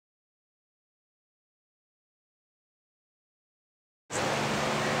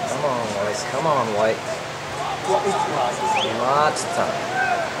guys. Come on, White. Lots of time.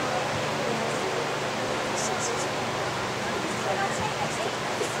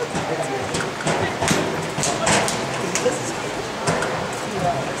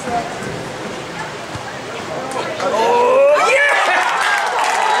 Oh, yeah!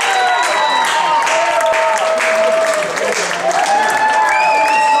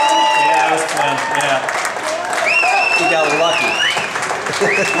 Yeah, it was fun. Yeah. You got lucky.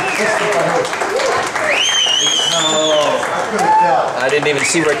 Oh. I didn't even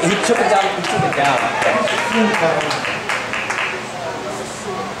see where he took it down. He took it down.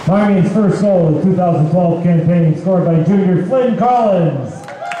 Marmion's first goal of the 2012 campaign scored by junior Flynn Collins.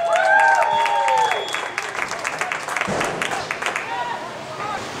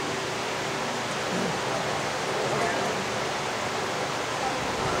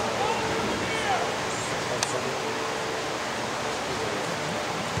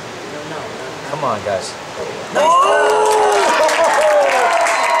 Come on, guys.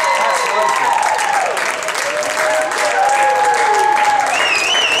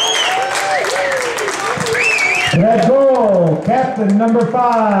 That goal, captain number 5.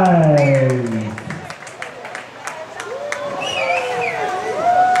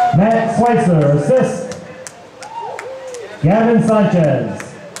 Matt Schweitzer, assist. Gavin Sanchez.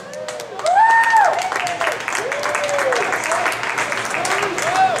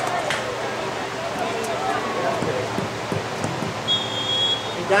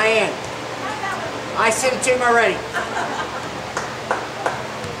 Diane, I sent it to him already.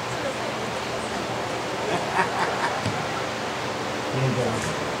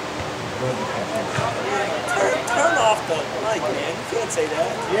 Turn off the mic, man. You can't say that.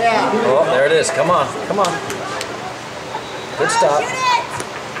 Yeah. Oh, there it is. Come on. Come on. Good stop.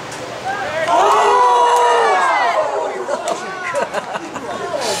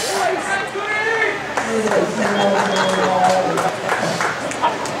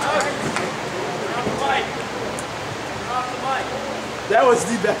 That was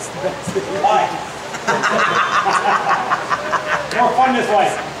the best thing. Why? More fun this way.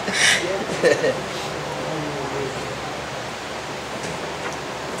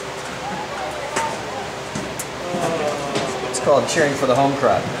 It's called cheering for the home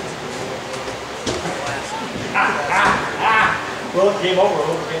crowd. Well, it came over.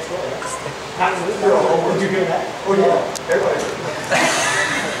 Over can't score. Did you hear that? Oh, yeah. Everybody.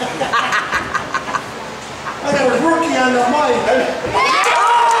 I got a rookie on the mic.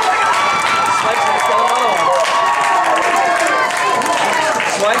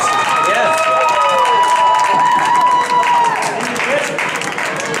 Schweitzer, yeah.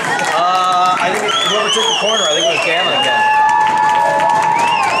 I think whoever took the corner, I think it was Gavin again.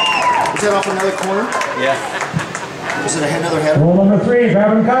 Is that off another corner? Yeah. Is it another header? Goal number 3,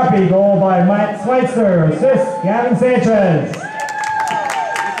 grab and copy. Goal by Matt Schweitzer, assist. Gavin Sanchez.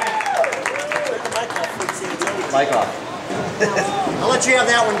 Mike off. I'll let you have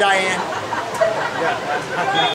that one, Diane.